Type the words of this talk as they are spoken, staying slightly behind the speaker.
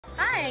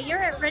Hi, you're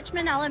at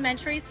Richmond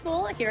Elementary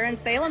School here in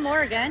Salem,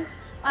 Oregon,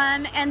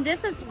 and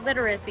this is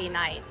Literacy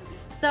Night.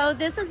 So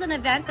this is an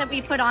event that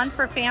we put on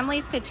for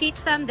families to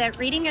teach them that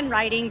reading and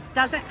writing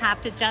doesn't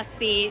have to just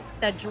be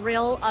the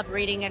drill of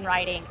reading and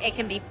writing. It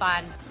can be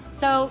fun.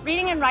 So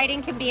reading and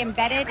writing can be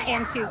embedded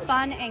into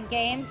fun and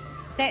games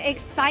that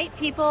excite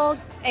people,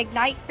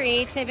 ignite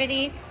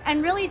creativity,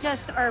 and really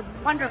just are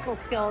wonderful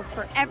skills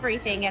for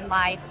everything in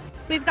life.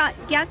 We've got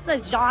guess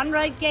the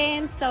genre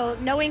games, so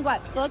knowing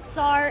what books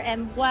are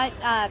and what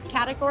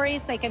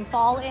categories they can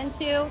fall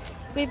into.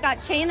 We've got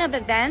chain of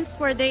events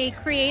where they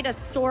create a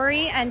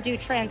story and do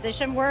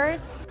transition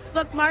words.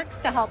 Bookmarks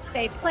to help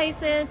save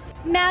places.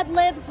 Mad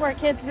Libs where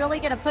kids really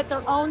get to put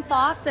their own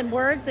thoughts and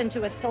words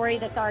into a story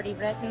that's already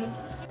written.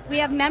 We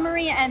have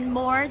memory and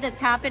more that's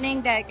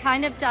happening that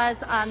kind of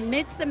does a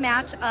mix and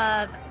match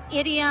of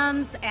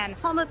idioms and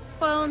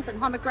homophones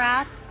and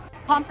homographs.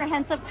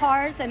 Comprehensive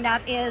cars, and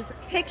that is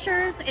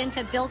pictures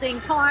into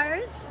building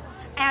cars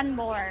and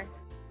more.